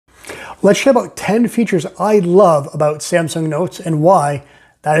Let's chat about 10 features I love about Samsung Notes and why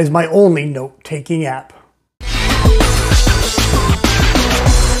that is my only note-taking app.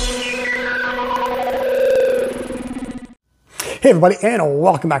 Hey everybody, and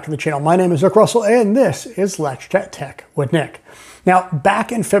welcome back to the channel. My name is Rick Russell, and this is Let's Chat Tech with Nick. Now,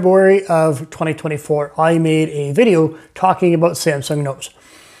 back in February of 2024, I made a video talking about Samsung Notes.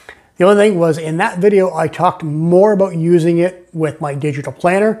 The only thing was, in that video, I talked more about using it with my digital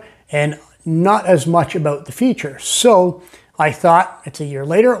planner and not as much about the feature. So I thought, it's a year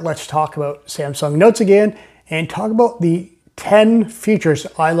later, let's talk about Samsung Notes again and talk about the 10 features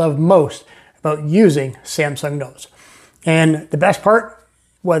I love most about using Samsung Notes. And the best part,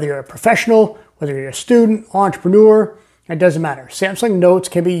 whether you're a professional, whether you're a student, entrepreneur, it doesn't matter. Samsung Notes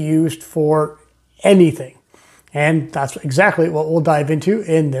can be used for anything. And that's exactly what we'll dive into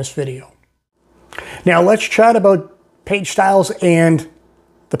in this video. Now let's chat about page styles and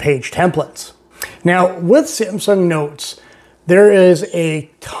the page templates. Now with Samsung Notes, there is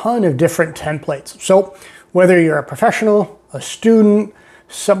a ton of different templates. So whether you're a professional, a student,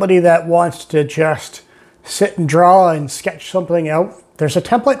 somebody that wants to just sit and draw and sketch something out, there's a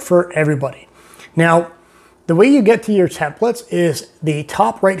template for everybody. Now, the way you get to your templates is the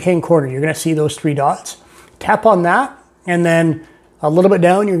top right-hand corner. You're gonna see those three dots. Tap on that, and then a little bit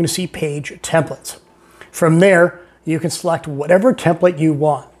down, you're gonna see page templates. From there, you can select whatever template you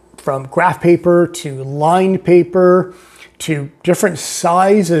want, from graph paper to lined paper to different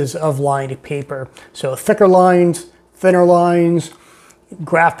sizes of lined paper. So thicker lines, thinner lines,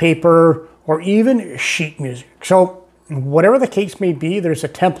 graph paper, or even sheet music. So whatever the case may be, there's a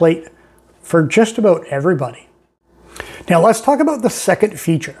template for just about everybody. Now let's talk about the second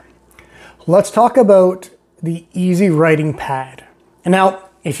feature. Let's talk about the easy writing pad. And now,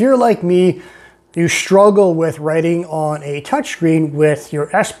 if you're like me, you struggle with writing on a touchscreen with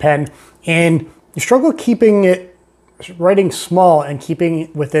your S Pen, and you struggle keeping it, writing small and keeping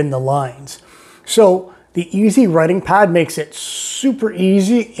it within the lines. So the easy writing pad makes it super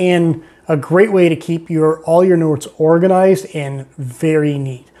easy and a great way to keep all your notes organized and very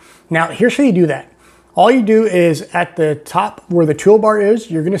neat. Now, here's how you do that. All you do is at the top where the toolbar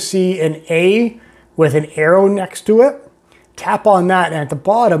is, you're gonna see an A with an arrow next to it. Tap on that, and at the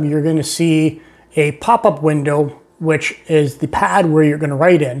bottom, you're gonna see a pop-up window, which is the pad where you're gonna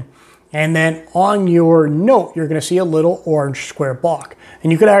write in. And then on your note, you're gonna see a little orange square block.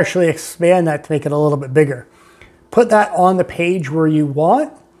 And you could actually expand that to make it a little bit bigger. Put that on the page where you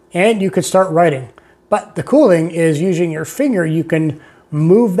want, and you could start writing. But the cool thing is, using your finger, you can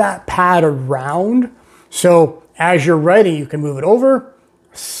move that pad around. So as you're writing, you can move it over,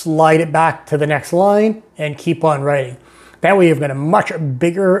 slide it back to the next line, and keep on writing. That way you've got a much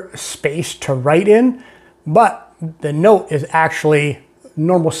bigger space to write in, but the note is actually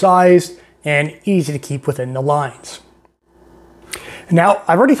normal size and easy to keep within the lines. Now,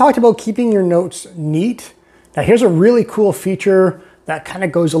 I've already talked about keeping your notes neat. Now here's a really cool feature that kind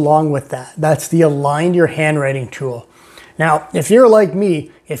of goes along with that. That's the Align Your Handwriting tool. Now, if you're like me,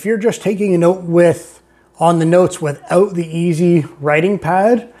 if you're just taking a note on the notes without the easy writing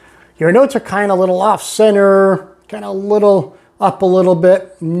pad, your notes are kind of a little off center, kind of a little up a little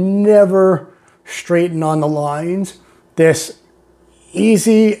bit, never straighten on the lines. This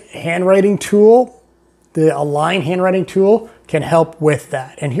easy handwriting tool, the Align handwriting tool, can help with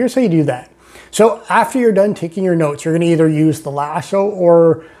that. And here's how you do that. So after you're done taking your notes, you're going to either use the lasso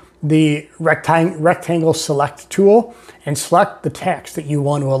or the rectangle select tool and select the text that you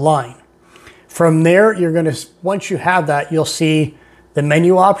want to align. From there, you're going to, once you have that, you'll see the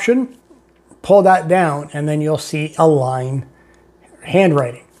menu option, pull that down, and then you'll see Align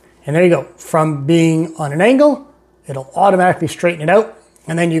Handwriting. And there you go. From being on an angle, it'll automatically straighten it out.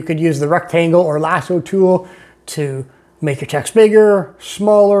 And then you could use the rectangle or lasso tool to make your text bigger,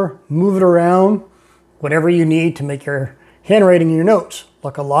 smaller, move it around, whatever you need to make your handwriting in your notes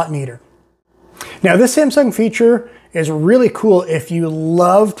look a lot neater. Now, this Samsung feature is really cool if you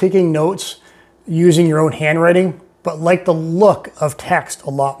love taking notes using your own handwriting, but like the look of text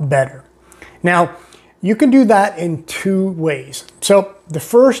a lot better. Now, you can do that in two ways. So the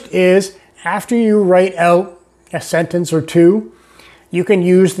first is, after you write out a sentence or two, you can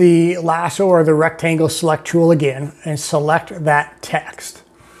use the lasso or the rectangle select tool again and select that text.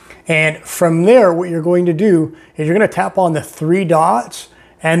 And from there, what you're going to do is you're going to tap on the three dots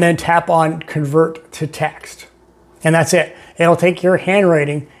and then tap on convert to text. And that's it. It'll take your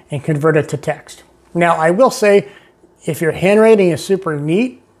handwriting and convert it to text. Now, I will say, if your handwriting is super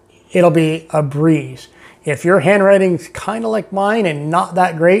neat, it'll be a breeze. If your handwriting's kind of like mine and not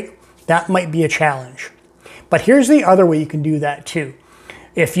that great, that might be a challenge. But here's the other way you can do that too.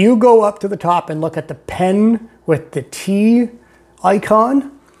 If you go up to the top and look at the pen with the T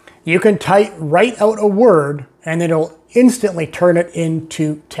icon, you can write out a word and it'll instantly turn it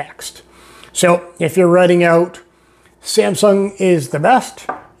into text. So if you're writing out Samsung is the best,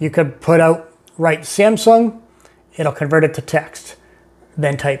 you could write Samsung, it'll convert it to text.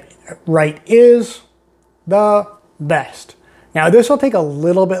 Then type write is the best. Now this will take a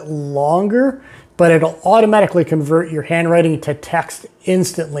little bit longer, but it'll automatically convert your handwriting to text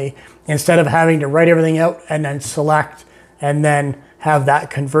instantly instead of having to write everything out and then select and then have that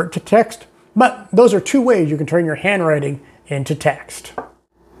convert to text. But those are two ways you can turn your handwriting into text.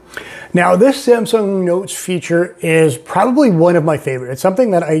 Now this Samsung Notes feature is probably one of my favorites. It's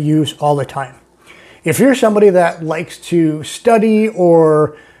something that I use all the time. If you're somebody that likes to study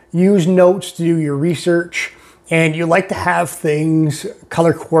or use notes to do your research and you like to have things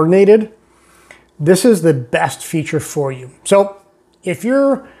color coordinated, this is the best feature for you. So if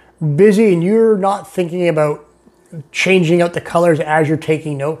you're busy and you're not thinking about changing out the colors as you're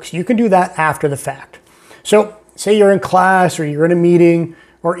taking notes, you can do that after the fact. So say you're in class or you're in a meeting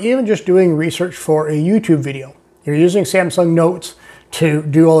or even just doing research for a YouTube video. You're using Samsung Notes to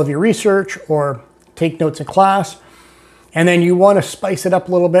do all of your research or take notes in class, and then you want to spice it up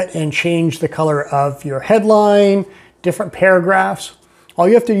a little bit and change the color of your headline, different paragraphs. All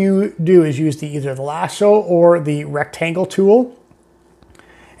you have to do is use either the lasso or the rectangle tool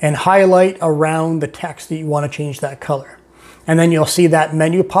and highlight around the text that you want to change that color. And then you'll see that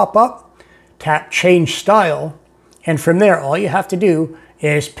menu pop up, tap change style, and from there all you have to do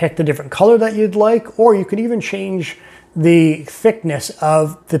is pick the different color that you'd like, or you could even change the thickness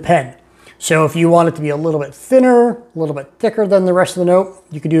of the pen. So if you want it to be a little bit thinner, a little bit thicker than the rest of the note,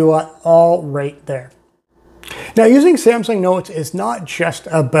 you can do it all right there. Now using Samsung Notes is not just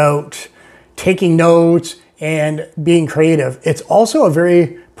about taking notes and being creative. It's also a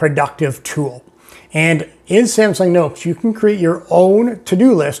very productive tool. And in Samsung Notes, you can create your own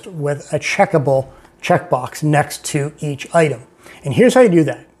to-do list with a checkable checkbox next to each item. And here's how you do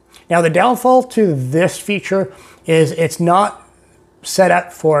that. Now the downfall to this feature is it's not set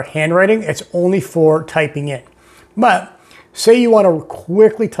up for handwriting, it's only for typing in. But say you want to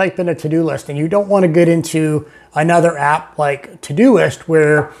quickly type in a to-do list and you don't want to get into another app like Todoist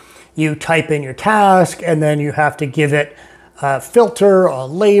where you type in your task and then you have to give it a filter, a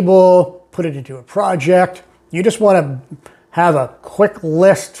label, put it into a project. You just want to have a quick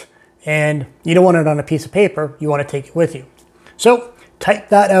list and you don't want it on a piece of paper, you want to take it with you. So type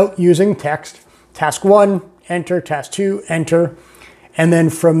that out using text. Task 1, enter. Task 2, enter. And then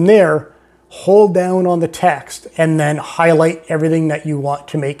from there, hold down on the text and then highlight everything that you want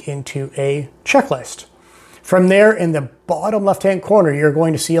to make into a checklist. From there, in the bottom left-hand corner, you're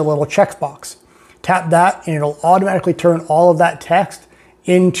going to see a little checkbox. Tap that and it'll automatically turn all of that text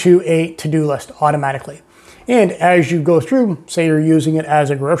into a to-do list automatically. And as you go through, say you're using it as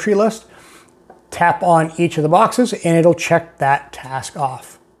a grocery list, tap on each of the boxes and it'll check that task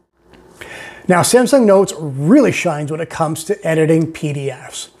off. Now, Samsung Notes really shines when it comes to editing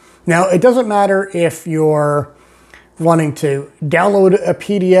PDFs. Now, it doesn't matter if you're wanting to download a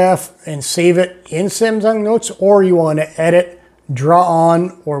PDF and save it in Samsung Notes, or you want to edit, draw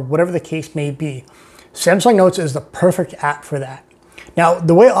on, or whatever the case may be. Samsung Notes is the perfect app for that. Now,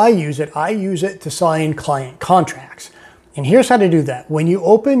 the way I use it to sign client contracts. And here's how to do that. When you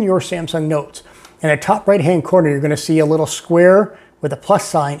open your Samsung Notes, in the top right-hand corner, you're going to see a little square with a plus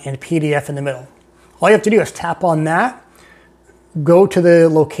sign and a PDF in the middle. All you have to do is tap on that, go to the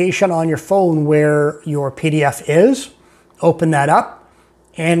location on your phone where your PDF is, open that up,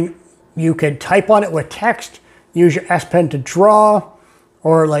 and you could type on it with text, use your S Pen to draw,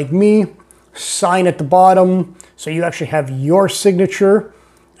 or like me, sign at the bottom so you actually have your signature,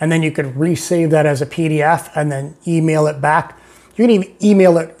 and then you could resave that as a PDF and then email it back. You can even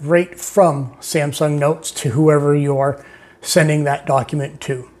email it right from Samsung Notes to whoever you're sending that document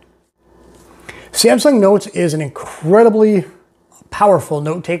to. Samsung Notes is an incredibly powerful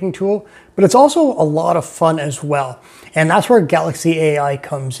note-taking tool, but it's also a lot of fun as well. And that's where Galaxy AI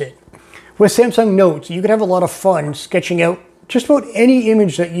comes in. With Samsung Notes, you can have a lot of fun sketching out just about any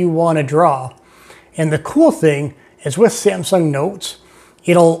image that you want to draw. And the cool thing is with Samsung Notes,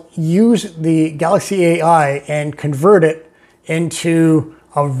 it'll use the Galaxy AI and convert it into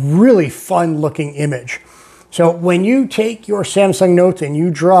a really fun looking image. So when you take your Samsung Notes and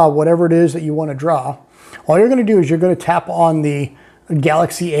you draw whatever it is that you want to draw, all you're going to do is you're going to tap on the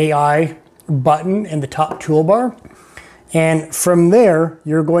Galaxy AI button in the top toolbar. And from there,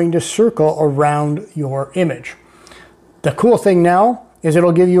 you're going to circle around your image. The cool thing now is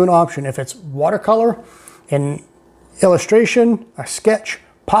it'll give you an option. If it's watercolor and illustration, a sketch,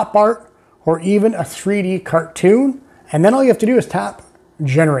 pop art, or even a 3D cartoon. And then all you have to do is tap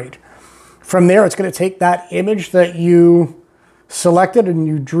generate. From there, it's going to take that image that you selected and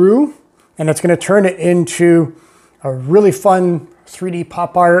you drew, and it's going to turn it into a really fun 3D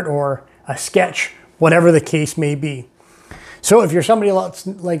pop art or a sketch, whatever the case may be. So if you're somebody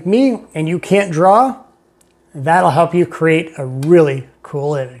like me and you can't draw, that'll help you create a really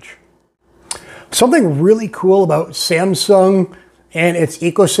cool image. Something really cool about Samsung and its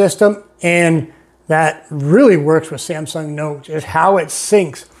ecosystem, and that really works with Samsung Notes, is how it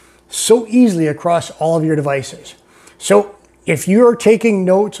syncs so easily across all of your devices. So if you're taking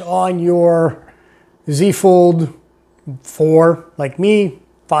notes on your Z Fold 4, like me,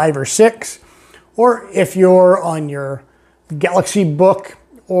 5 or 6, or if you're on your Galaxy Book,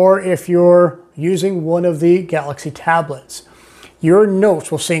 or if you're using one of the Galaxy tablets, your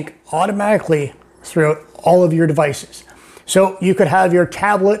notes will sync automatically throughout all of your devices. So you could have your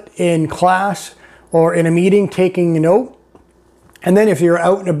tablet in class or in a meeting taking a note, and then if you're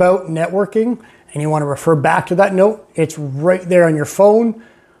out and about networking and you want to refer back to that note, it's right there on your phone.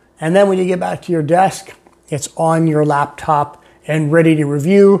 And then when you get back to your desk, it's on your laptop and ready to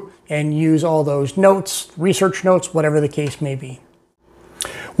review and use all those notes, research notes, whatever the case may be.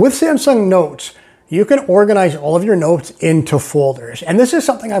 With Samsung Notes, you can organize all of your notes into folders. And this is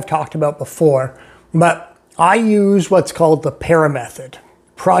something I've talked about before, but I use what's called the para method: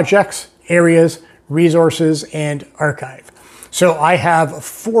 projects, areas, resources, and archive. So I have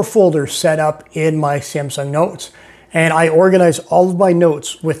 4 folders set up in my Samsung Notes, and I organize all of my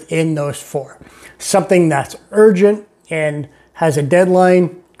notes within those 4. Something that's urgent and has a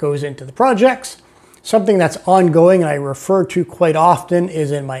deadline goes into the projects. Something that's ongoing and I refer to quite often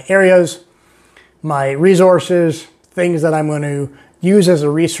is in my areas. My resources, things that I'm going to use as a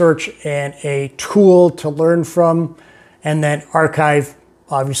research and a tool to learn from. And then archive,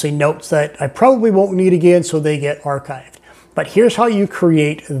 obviously notes that I probably won't need again, so they get archived. But here's how you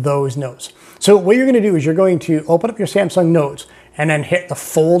create those notes. So what you're going to do is you're going to open up your Samsung Notes and then hit the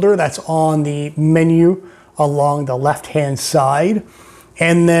folder that's on the menu along the left-hand side.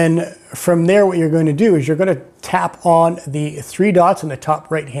 And then from there, what you're going to do is you're going to tap on the 3 dots in the top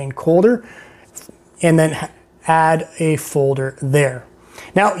right-hand corner and then add a folder there.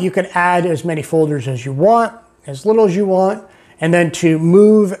 Now you can add as many folders as you want, as little as you want. And then to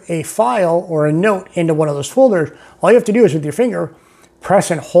move a file or a note into one of those folders, all you have to do is with your finger,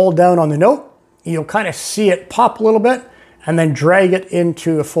 press and hold down on the note. You'll kind of see it pop a little bit and then drag it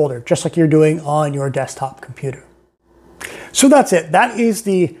into a folder, just like you're doing on your desktop computer. So that's it. That is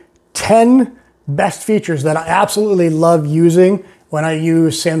the 10 best features that I absolutely love using when I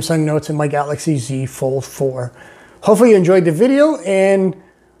use Samsung Notes in my Galaxy Z Fold 4. Hopefully you enjoyed the video, and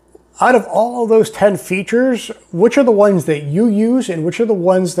out of all of those 10 features, which are the ones that you use and which are the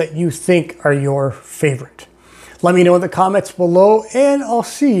ones that you think are your favorite? Let me know in the comments below, and I'll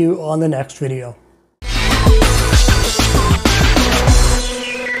see you on the next video.